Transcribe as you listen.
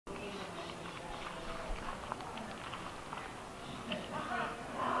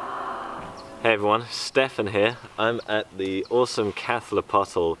Hey everyone, Stefan here. I'm at the awesome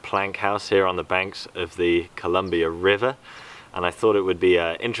Cathlapotle plank house here on the banks of the Columbia River, and I thought it would be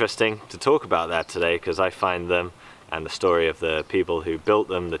interesting to talk about that today because I find them and the story of the people who built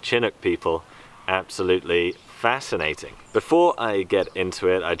them, the Chinook people, absolutely fascinating. Before I get into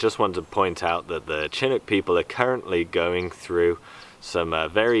it, I just want to point out that the Chinook people are currently going through some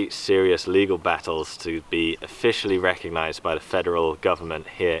very serious legal battles to be officially recognized by the federal government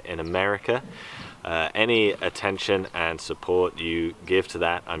here in America. Any attention and support you give to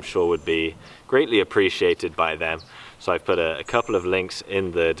that, I'm sure, would be greatly appreciated by them. So I've put a couple of links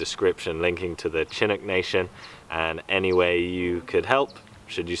in the description linking to the Chinook Nation, and any way you could help,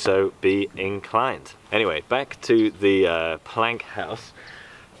 should you so be inclined. Anyway, back to the plank house.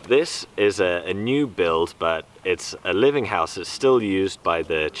 This is a new build, but it's a living house that's still used by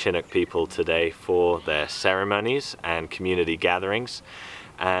the Chinook people today for their ceremonies and community gatherings.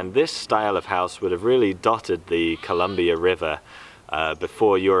 And this style of house would have really dotted the Columbia River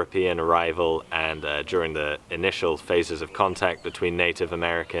before European arrival and during the initial phases of contact between Native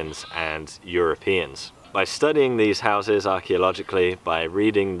Americans and Europeans. By studying these houses archaeologically, by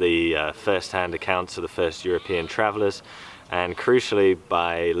reading the first-hand accounts of the first European travelers, and crucially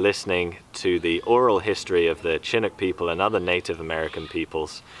by listening to the oral history of the Chinook people and other Native American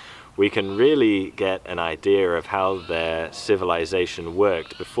peoples, we can really get an idea of how their civilization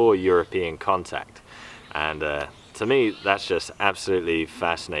worked before European contact. And to me, that's just absolutely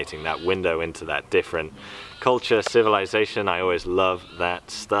fascinating, that window into that different culture, civilization. I always love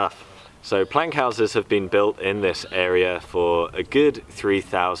that stuff. So plank houses have been built in this area for a good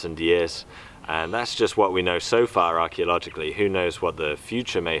 3,000 years. And that's just what we know so far archaeologically. Who knows what the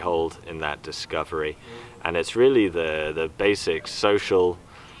future may hold in that discovery. And it's really the basic social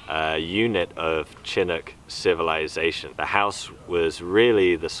unit of Chinook civilization. The house was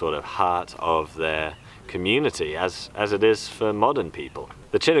really the sort of heart of their community, as it is for modern people.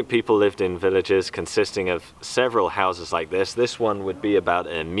 The Chinook people lived in villages consisting of several houses like this. This one would be about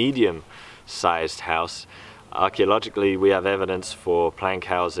a medium-sized house. Archaeologically, we have evidence for plank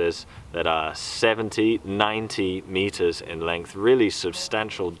houses that are 70, 90 meters in length, really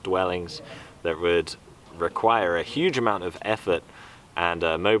substantial dwellings that would require a huge amount of effort and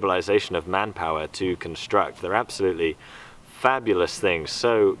mobilization of manpower to construct. They're absolutely fabulous things,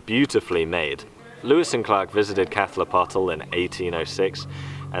 so beautifully made. Lewis and Clark visited Cathlapotle in 1806,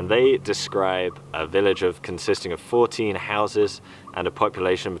 and they describe a village consisting of 14 houses and a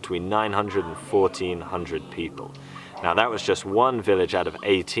population between 900 and 1,400 people. Now that was just one village out of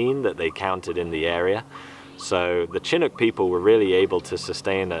 18 that they counted in the area, so the Chinook people were really able to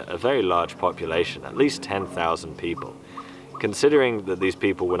sustain a very large population, at least 10,000 people. Considering that these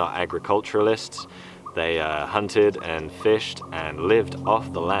people were not agriculturalists, they hunted and fished and lived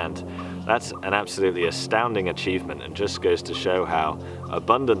off the land. That's an absolutely astounding achievement, and just goes to show how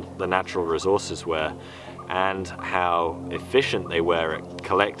abundant the natural resources were and how efficient they were at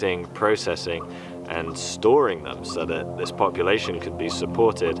collecting, processing, and storing them so that this population could be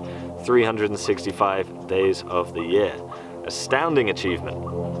supported 365 days of the year. Astounding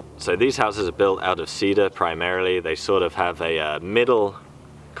achievement. So these houses are built out of cedar primarily. They sort of have a middle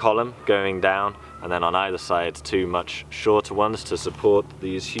column going down, and then on either side two much shorter ones to support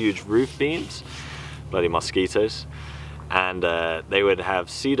these huge roof beams. Bloody mosquitoes. And they would have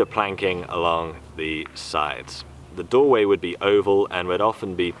cedar planking along the sides. The doorway would be oval and would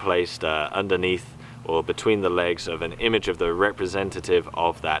often be placed underneath or between the legs of an image of the representative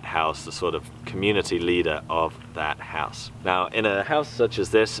of that house, the sort of community leader of that house. Now, in a house such as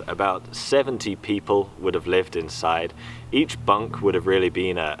this, about 70 people would have lived inside. Each bunk would have really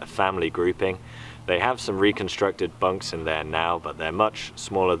been a family grouping. They have some reconstructed bunks in there now, but they're much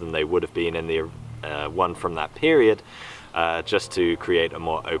smaller than they would have been in the one from that period, just to create a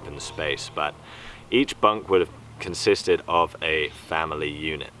more open space. But each bunk would have consisted of a family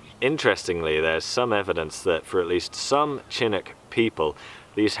unit. Interestingly, there's some evidence that for at least some Chinook people,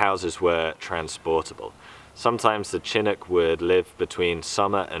 these houses were transportable. Sometimes the Chinook would live between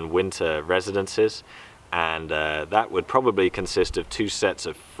summer and winter residences, and that would probably consist of two sets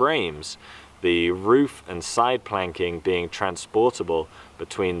of frames, the roof and side planking being transportable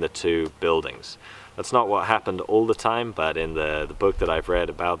between the two buildings. That's not what happened all the time, but in the book that I've read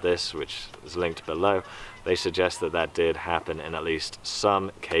about this, which is linked below, they suggest that that did happen in at least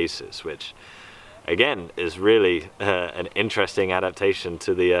some cases, which again is really an interesting adaptation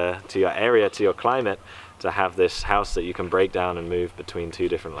to your area, to your climate, to have this house that you can break down and move between two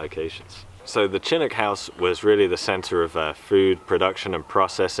different locations. So the Chinook house was really the center of food production and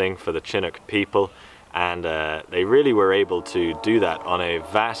processing for the Chinook people, And they really were able to do that on a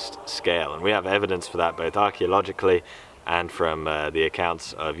vast scale, and we have evidence for that both archaeologically and from the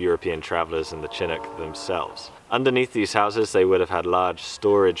accounts of European travelers and the Chinook themselves. Underneath these houses they would have had large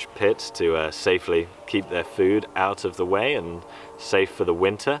storage pits to safely keep their food out of the way and safe for the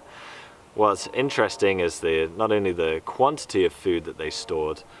winter. What's interesting is not only the quantity of food that they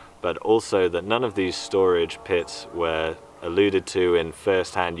stored, but also that none of these storage pits were alluded to in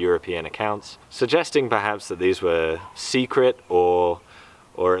first-hand European accounts, suggesting perhaps that these were secret or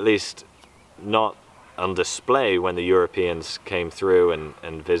at least not on display when the Europeans came through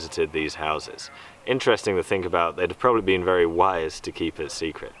and visited these houses. Interesting to think about. They'd have probably been very wise to keep it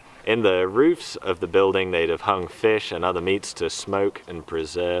secret. In the roofs of the building they'd have hung fish and other meats to smoke and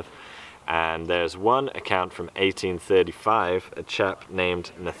preserve. And there's one account from 1835, a chap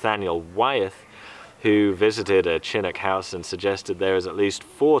named Nathaniel Wyeth, who visited a Chinook house and suggested there was at least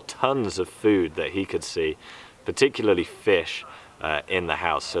 4 tons of food that he could see, particularly fish, in the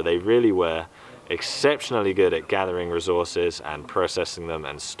house. So they really were exceptionally good at gathering resources and processing them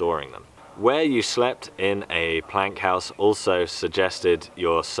and storing them. Where you slept in a plank house also suggested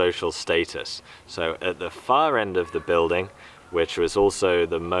your social status. So at the far end of the building, which was also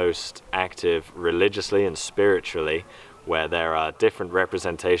the most active religiously and spiritually, where there are different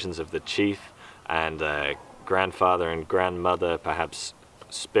representations of the chief and grandfather and grandmother, perhaps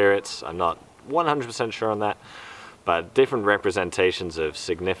spirits, I'm not 100% sure on that, but different representations of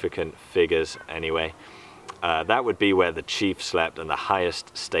significant figures anyway. That would be where the chief slept and the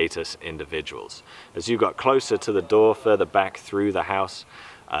highest status individuals. As you got closer to the door, further back through the house,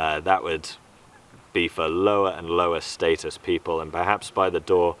 that would be for lower and lower status people, and perhaps by the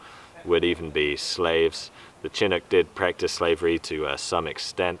door would even be slaves. The Chinook did practice slavery to some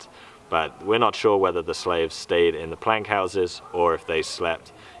extent, but we're not sure whether the slaves stayed in the plank houses or if they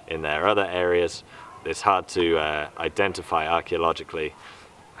slept in their other areas. It's hard to identify archaeologically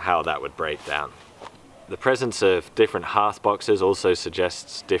how that would break down. The presence of different hearth boxes also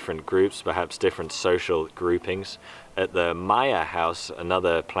suggests different groups, perhaps different social groupings. At the Maya house,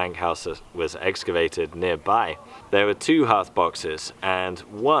 another plank house that was excavated nearby, there were 2 hearth boxes, and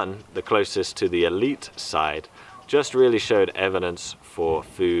one, the closest to the elite side, just really showed evidence for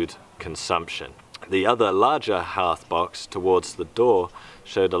food consumption. The other larger hearth box towards the door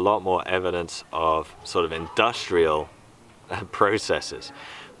showed a lot more evidence of sort of industrial processes.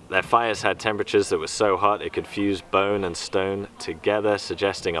 Their fires had temperatures that were so hot it could fuse bone and stone together,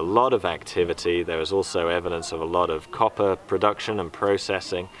 suggesting a lot of activity. There was also evidence of a lot of copper production and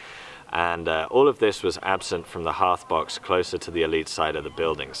processing, and all of this was absent from the hearth box closer to the elite side of the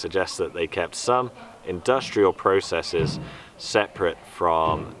building. Suggests that they kept some industrial processes separate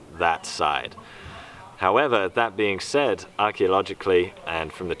from that side. However, that being said, archaeologically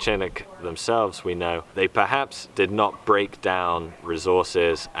and from the Chinook themselves, we know they perhaps did not break down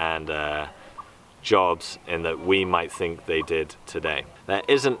resources and jobs in that we might think they did today. There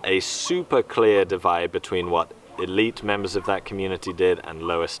isn't a super clear divide between what elite members of that community did and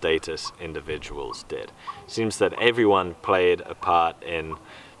lower status individuals did. It seems that everyone played a part in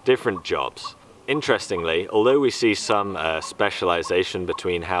different jobs. Interestingly, although we see some specialization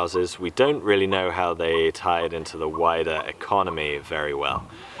between houses, we don't really know how they tied into the wider economy very well.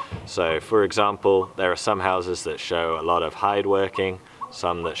 So, for example, there are some houses that show a lot of hide working,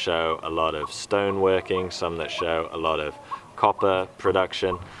 some that show a lot of stone working, some that show a lot of copper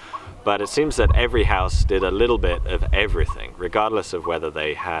production. But it seems that every house did a little bit of everything, regardless of whether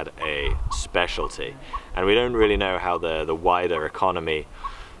they had a specialty. And we don't really know how the wider economy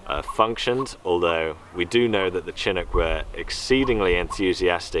functioned, although we do know that the Chinook were exceedingly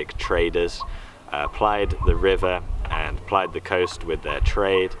enthusiastic traders, plied the river and plied the coast with their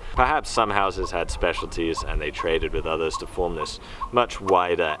trade. Perhaps some houses had specialties and they traded with others to form this much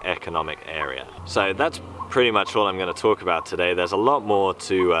wider economic area. So that's pretty much all I'm going to talk about today. There's a lot more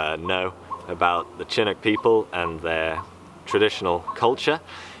to know about the Chinook people and their traditional culture.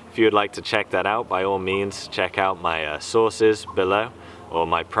 If you would like to check that out, by all means check out my sources below, or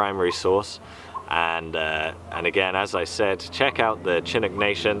my primary source, and again, as I said, check out the Chinook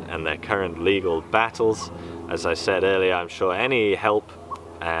Nation and their current legal battles. As I said earlier, I'm sure any help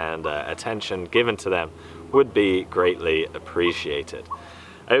and attention given to them would be greatly appreciated.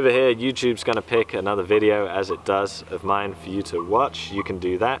 Over here, YouTube's going to pick another video, as it does, of mine for you to watch. You can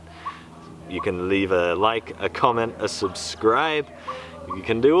do that. You can leave a like, a comment, a subscribe. You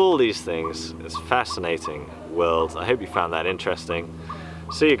can do all these things. It's a fascinating world. I hope you found that interesting.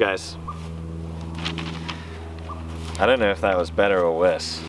 See you guys. I don't know if that was better or worse.